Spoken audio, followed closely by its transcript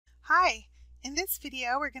Hi, in this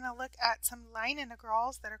video we're going to look at some line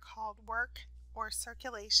integrals that are called work or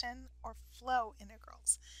circulation or flow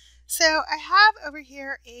integrals. So I have over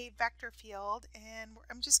here a vector field, and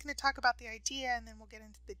I'm just going to talk about the idea and then we'll get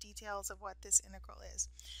into the details of what this integral is.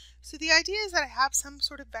 So the idea is that I have some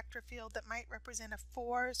sort of vector field that might represent a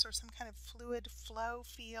force or some kind of fluid flow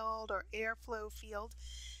field or airflow field.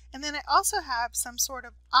 And then I also have some sort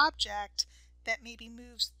of object that maybe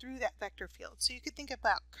moves through that vector field. So you could think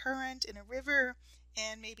about current in a river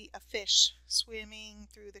and maybe a fish swimming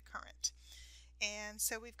through the current. And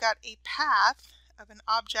so we've got a path of an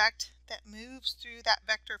object that moves through that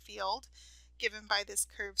vector field given by this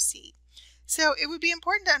curve C. So it would be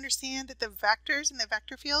important to understand that the vectors in the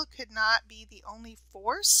vector field could not be the only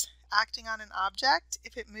force acting on an object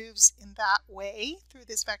if it moves in that way through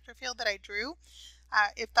this vector field that I drew.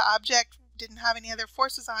 If the object didn't have any other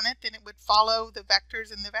forces on it, then it would follow the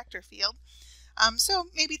vectors in the vector field. So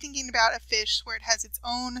maybe thinking about a fish where it has its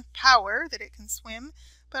own power that it can swim,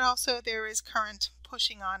 but also there is current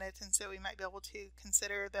pushing on it, and so we might be able to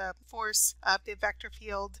consider the force of the vector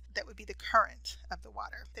field that would be the current of the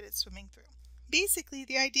water that it's swimming through. Basically,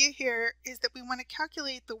 the idea here is that we want to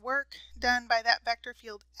calculate the work done by that vector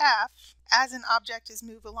field F as an object is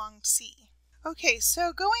moved along C. Okay,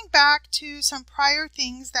 so going back to some prior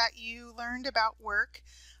things that you learned about work,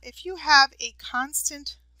 if you have a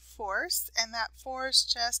constant force and that force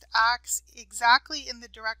just acts exactly in the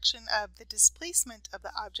direction of the displacement of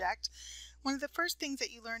the object, one of the first things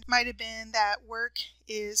that you learned might have been that work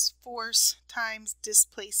is force times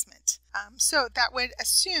displacement. So that would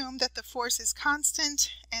assume that the force is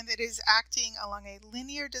constant and that it is acting along a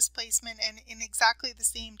linear displacement and in exactly the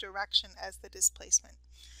same direction as the displacement.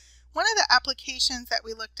 One of the applications that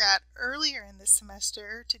we looked at earlier in this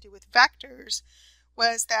semester to do with vectors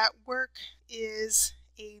was that work is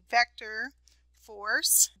a vector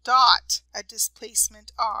force dot a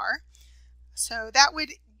displacement r. So that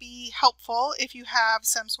would be helpful if you have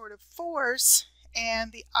some sort of force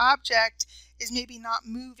and the object is maybe not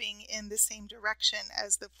moving in the same direction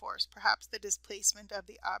as the force. Perhaps the displacement of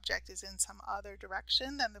the object is in some other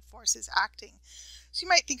direction than the force is acting. So you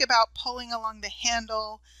might think about pulling along the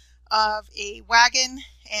handle of a wagon,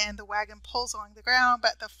 and the wagon pulls along the ground,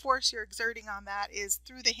 but the force you're exerting on that is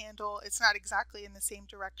through the handle. It's not exactly in the same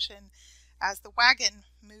direction as the wagon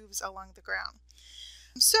moves along the ground.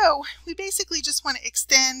 So we basically just want to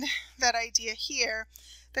extend that idea here.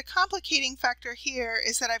 The complicating factor here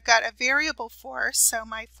is that I've got a variable force, so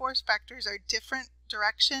my force vectors are different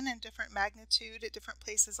direction and different magnitude at different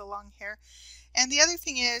places along here. And the other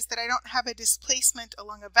thing is that I don't have a displacement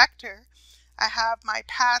along a vector. I have my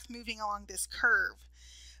path moving along this curve.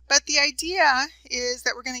 But the idea is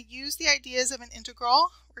that we're going to use the ideas of an integral.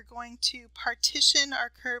 We're going to partition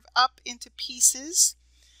our curve up into pieces.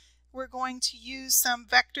 We're going to use some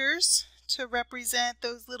vectors to represent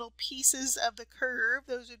those little pieces of the curve.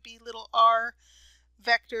 Those would be little r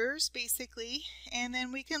vectors, basically. And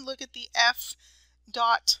then we can look at the f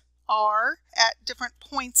dot r at different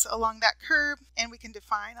points along that curve, and we can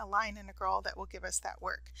define a line integral that will give us that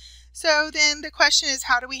work. So then the question is,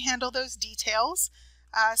 how do we handle those details?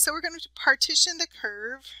 So we're going to partition the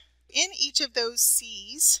curve. In each of those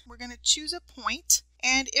C's, we're going to choose a point,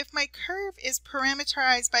 and if my curve is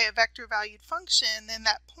parameterized by a vector valued function, then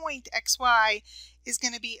that point xy is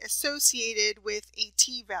going to be associated with a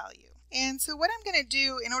t value. And so what I'm going to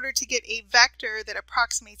do in order to get a vector that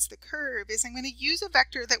approximates the curve is I'm going to use a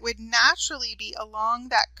vector that would naturally be along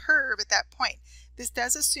that curve at that point. This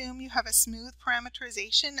does assume you have a smooth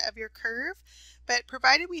parameterization of your curve, but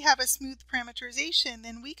provided we have a smooth parameterization,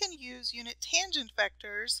 then we can use unit tangent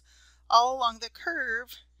vectors all along the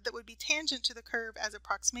curve that would be tangent to the curve as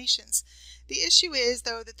approximations. The issue is,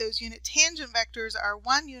 though, that those unit tangent vectors are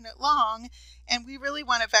 1 unit long, and we really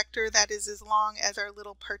want a vector that is as long as our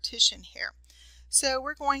little partition here. So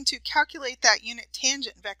we're going to calculate that unit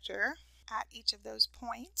tangent vector at each of those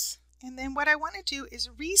points. And then what I want to do is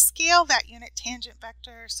rescale that unit tangent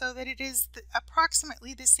vector so that it is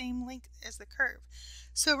approximately the same length as the curve.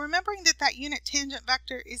 So remembering that that unit tangent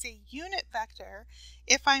vector is a unit vector,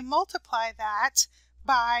 if I multiply that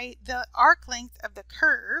by the arc length of the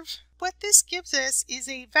curve, what this gives us is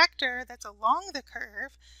a vector that's along the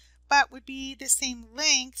curve, but would be the same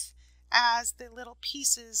length as the little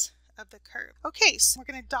pieces of the curve. Okay, so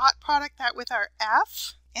we're going to dot product that with our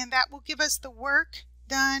F, and that will give us the work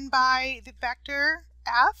done by the vector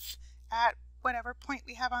F at whatever point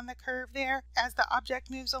we have on the curve there. As the object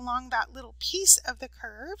moves along that little piece of the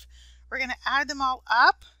curve, we're going to add them all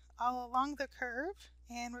up all along the curve,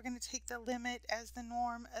 and we're going to take the limit as the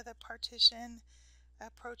norm of the partition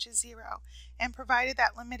approaches 0. And provided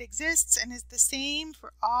that limit exists and is the same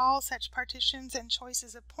for all such partitions and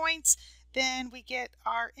choices of points, then we get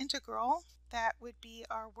our integral. That would be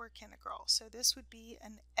our work integral. So this would be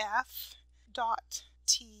an f dot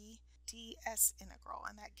t ds integral,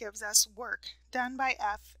 and that gives us work done by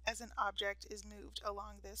f as an object is moved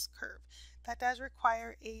along this curve. That does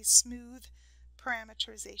require a smooth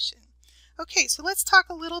parameterization. Okay, so let's talk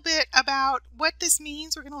a little bit about what this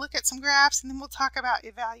means. We're going to look at some graphs and then we'll talk about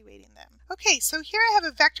evaluating them. Okay, so here I have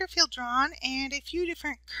a vector field drawn and a few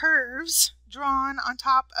different curves drawn on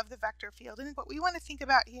top of the vector field. And what we want to think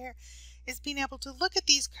about here is being able to look at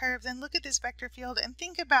these curves and look at this vector field and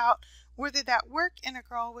think about whether that work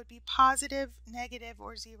integral would be positive, negative,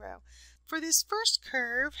 or 0. For this first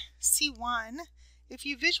curve, C1, if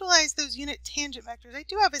you visualize those unit tangent vectors, I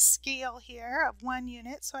do have a scale here of 1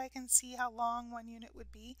 unit so I can see how long 1 unit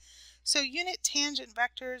would be. So unit tangent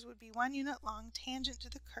vectors would be 1 unit long, tangent to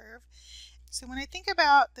the curve. So when I think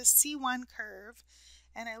about the C1 curve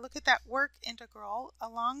and I look at that work integral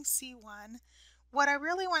along C1, what I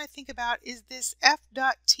really want to think about is this f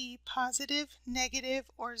dot t positive,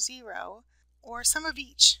 negative, or 0, or some of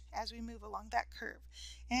each as we move along that curve.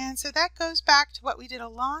 And so that goes back to what we did a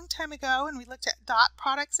long time ago, and we looked at dot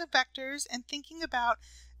products of vectors and thinking about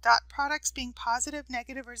dot products being positive,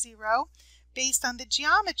 negative, or 0 based on the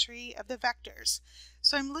geometry of the vectors.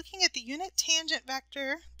 So I'm looking at the unit tangent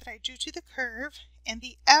vector that I drew to the curve and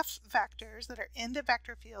the f vectors that are in the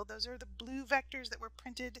vector field. Those are the blue vectors that were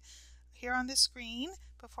printed here on the screen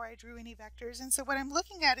before I drew any vectors. And so what I'm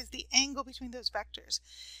looking at is the angle between those vectors.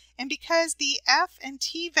 And because the f and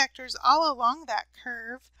t vectors all along that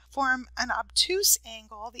curve form an obtuse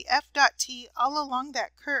angle, the f dot t all along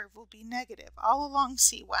that curve will be negative, all along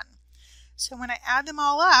C1. So when I add them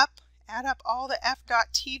all up, add up all the f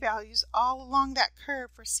dot t values all along that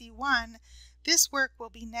curve for C1, this work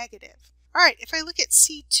will be negative. All right, if I look at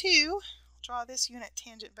C2, I'll draw this unit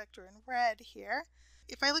tangent vector in red here.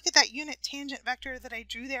 If I look at that unit tangent vector that I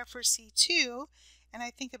drew there for C2, and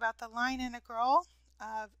I think about the line integral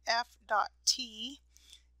of f dot t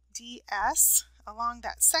ds along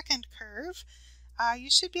that second curve, you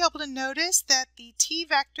should be able to notice that the t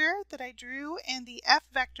vector that I drew and the f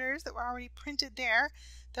vectors that were already printed there,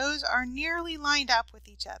 those are nearly lined up with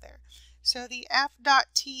each other. So the f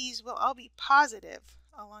dot t's will all be positive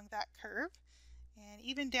along that curve. And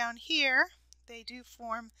even down here, they do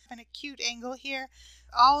form an acute angle here.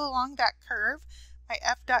 All along that curve, my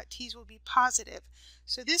f dot t's will be positive.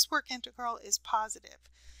 So this work integral is positive.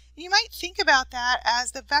 You might think about that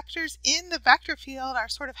as the vectors in the vector field are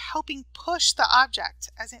sort of helping push the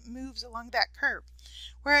object as it moves along that curve.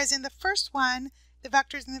 Whereas in the first one, the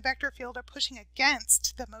vectors in the vector field are pushing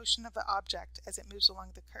against the motion of the object as it moves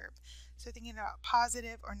along the curve. So thinking about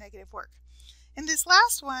positive or negative work. In this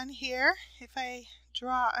last one here, if I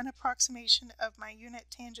draw an approximation of my unit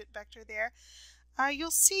tangent vector there,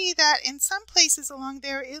 you'll see that in some places along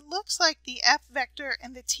there it looks like the f vector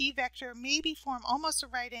and the t vector maybe form almost a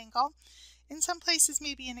right angle. In some places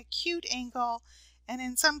maybe an acute angle, and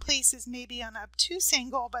in some places maybe an obtuse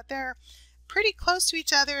angle, but they're pretty close to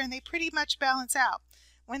each other and they pretty much balance out.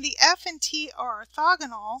 When the f and t are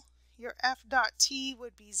orthogonal, your f dot t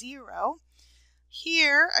would be 0.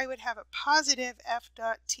 Here I would have a positive f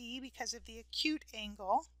dot t because of the acute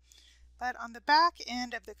angle. But on the back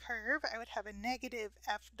end of the curve, I would have a negative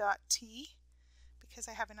f dot t because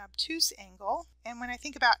I have an obtuse angle. And when I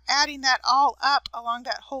think about adding that all up along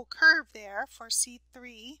that whole curve there for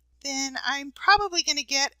C3, then I'm probably going to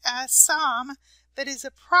get a sum that is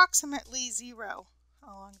approximately 0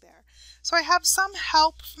 along there. So I have some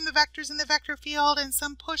help from the vectors in the vector field and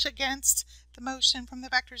some push against the motion from the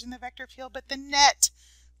vectors in the vector field, but the net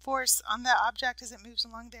force on the object as it moves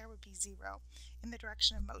along there would be 0 in the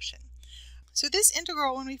direction of motion. So this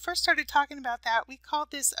integral, when we first started talking about that, we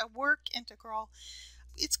called this a work integral.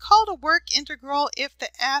 It's called a work integral if the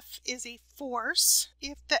F is a force.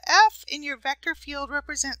 If the F in your vector field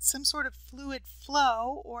represents some sort of fluid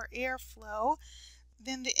flow or air flow,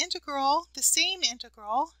 then the integral, the same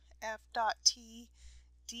integral, F dot T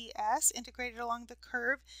ds integrated along the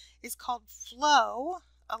curve, is called flow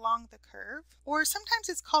along the curve. Or sometimes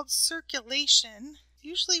it's called circulation.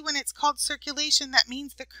 Usually when it's called circulation, that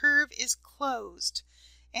means the curve is closed.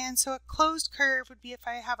 And so a closed curve would be if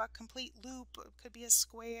I have a complete loop. It could be a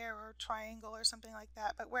square or a triangle or something like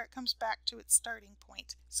that, but where it comes back to its starting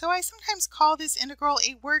point. So I sometimes call this integral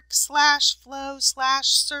a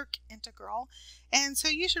work/flow/circ integral. And so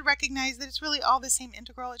you should recognize that it's really all the same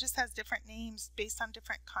integral. It just has different names based on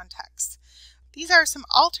different contexts. These are some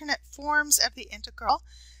alternate forms of the integral.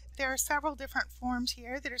 There are several different forms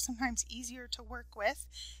here that are sometimes easier to work with.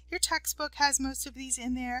 Your textbook has most of these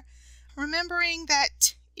in there. Remembering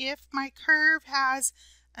that if my curve has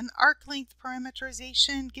an arc length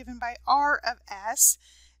parameterization given by r of s,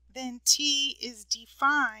 then t is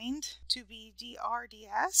defined to be dr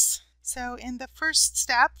ds. So in the first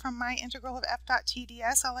step from my integral of f dot t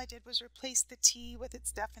ds, all I did was replace the t with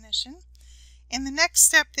its definition. In the next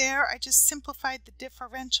step there, I just simplified the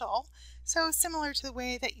differential. So similar to the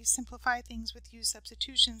way that you simplify things with u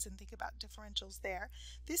substitutions and think about differentials there.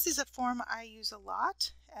 This is a form I use a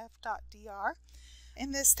lot, f dot dr.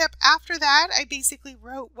 In the step after that, I basically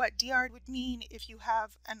wrote what dr would mean if you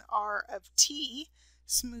have an r of t,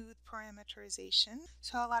 smooth parameterization.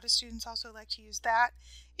 So a lot of students also like to use that.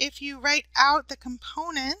 If you write out the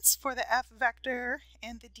components for the f vector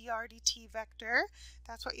and the dr dt vector,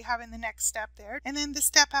 that's what you have in the next step there. And then the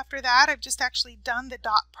step after that, I've just actually done the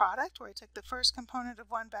dot product, where I took the first component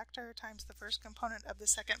of one vector times the first component of the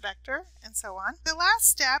second vector, and so on. The last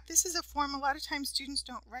step, this is a form a lot of times students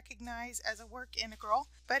don't recognize as a work integral,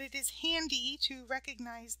 but it is handy to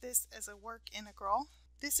recognize this as a work integral.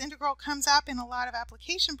 This integral comes up in a lot of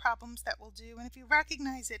application problems that we'll do, and if you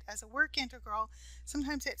recognize it as a work integral,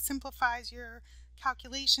 sometimes it simplifies your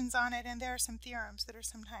calculations on it, and there are some theorems that are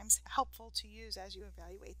sometimes helpful to use as you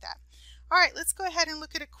evaluate that. All right, let's go ahead and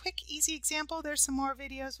look at a quick, easy example. There's some more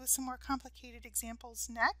videos with some more complicated examples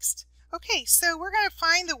next. Okay, so we're going to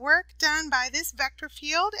find the work done by this vector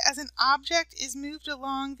field as an object is moved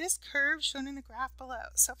along this curve shown in the graph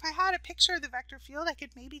below. So if I had a picture of the vector field, I could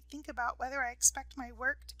maybe think about whether I expect my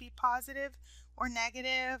work to be positive or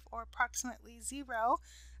negative or approximately 0.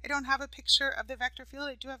 I don't have a picture of the vector field.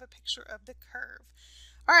 I do have a picture of the curve.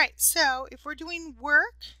 All right, so if we're doing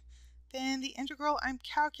work, then the integral I'm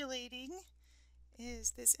calculating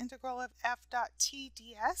is this integral of f dot t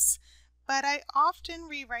ds. But I often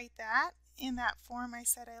rewrite that in that form I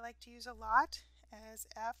said I like to use a lot as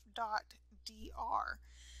f dot dr.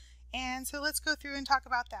 And so let's go through and talk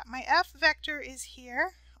about that. My f vector is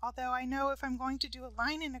here, although I know if I'm going to do a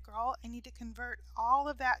line integral, I need to convert all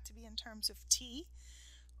of that to be in terms of t.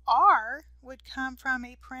 R would come from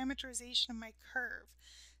a parameterization of my curve.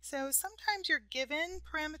 So sometimes you're given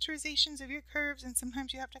parameterizations of your curves and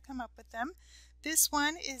sometimes you have to come up with them. This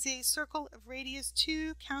one is a circle of radius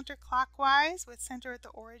 2 counterclockwise with center at the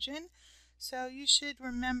origin. So you should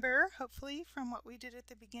remember, hopefully, from what we did at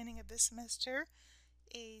the beginning of this semester,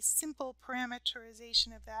 a simple parameterization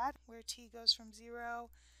of that where t goes from 0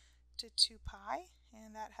 to 2 pi,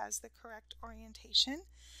 and that has the correct orientation.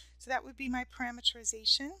 So that would be my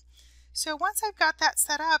parameterization. So once I've got that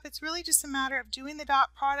set up, it's really just a matter of doing the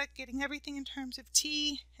dot product, getting everything in terms of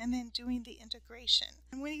t, and then doing the integration.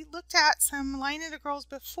 And we looked at some line integrals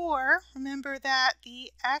before. Remember that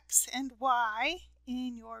the x and y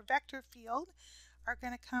in your vector field are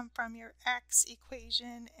going to come from your x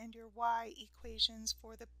equation and your y equations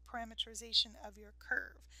for the parameterization of your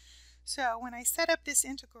curve. So when I set up this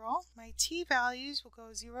integral, my t values will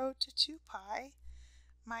go 0 to 2 pi.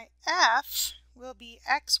 My f will be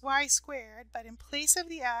xy squared, but in place of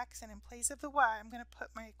the x and in place of the y, I'm going to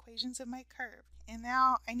put my equations of my curve. And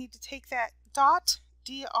now I need to take that dot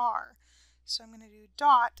dr. So I'm going to do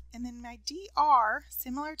dot, and then my dr,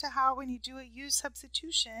 similar to how when you do a u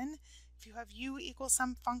substitution, if you have u equals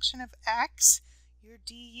some function of x, your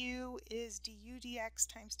du is du dx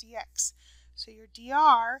times dx. So your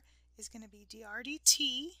dr is going to be dr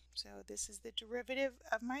dt, so this is the derivative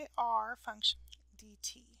of my r function,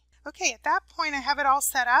 dt. Okay, at that point I have it all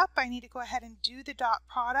set up. I need to go ahead and do the dot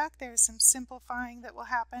product. There's some simplifying that will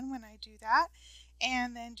happen when I do that,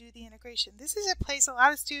 and then do the integration. This is a place a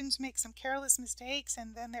lot of students make some careless mistakes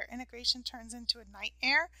and then their integration turns into a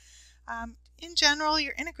nightmare. In general,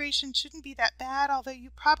 your integration shouldn't be that bad, although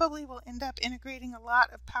you probably will end up integrating a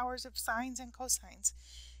lot of powers of sines and cosines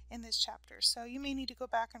in this chapter. So you may need to go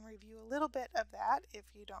back and review a little bit of that if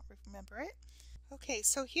you don't remember it. Okay,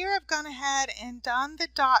 so here I've gone ahead and done the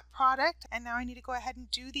dot product, and now I need to go ahead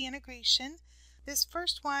and do the integration. This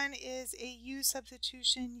first one is a u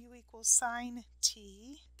substitution, u equals sine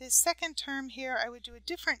t. This second term here, I would do a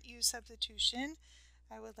different u substitution.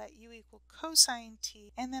 I would let u equal cosine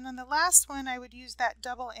t. And then on the last one, I would use that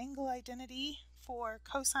double angle identity for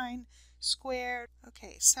cosine squared.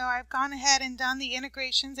 Okay, so I've gone ahead and done the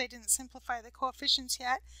integrations. I didn't simplify the coefficients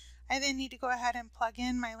yet. I then need to go ahead and plug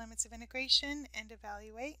in my limits of integration and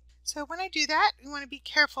evaluate. So when I do that, we want to be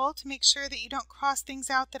careful to make sure that you don't cross things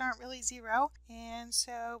out that aren't really 0. And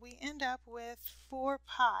so we end up with 4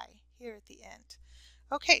 pi here at the end.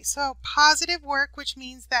 Okay, so positive work, which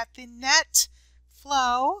means that the net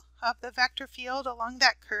flow of the vector field along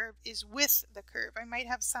that curve is with the curve. I might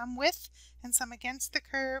have some with and some against the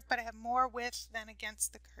curve, but I have more with than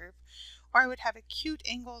against the curve. Or I would have acute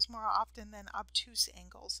angles more often than obtuse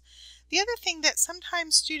angles. The other thing that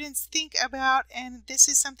sometimes students think about, and this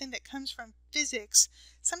is something that comes from physics,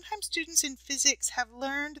 sometimes students in physics have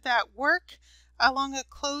learned that work along a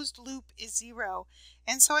closed loop is zero.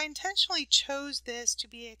 And so I intentionally chose this to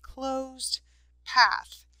be a closed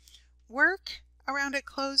path. Work around a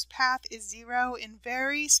closed path is zero in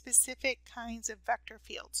very specific kinds of vector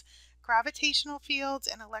fields. Gravitational fields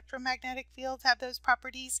and electromagnetic fields have those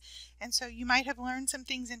properties, and so you might have learned some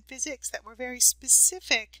things in physics that were very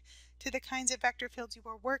specific to the kinds of vector fields you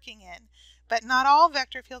were working in. But not all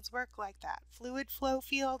vector fields work like that. Fluid flow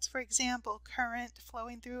fields, for example, current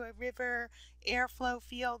flowing through a river, airflow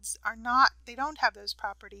fields they don't have those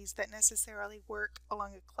properties that necessarily work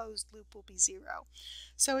along a closed loop will be zero.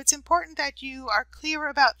 So it's important that you are clear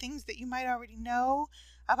about things that you might already know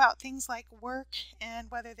about things like work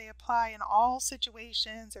and whether they apply in all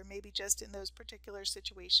situations or maybe just in those particular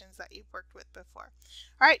situations that you've worked with before.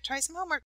 All right, try some homework.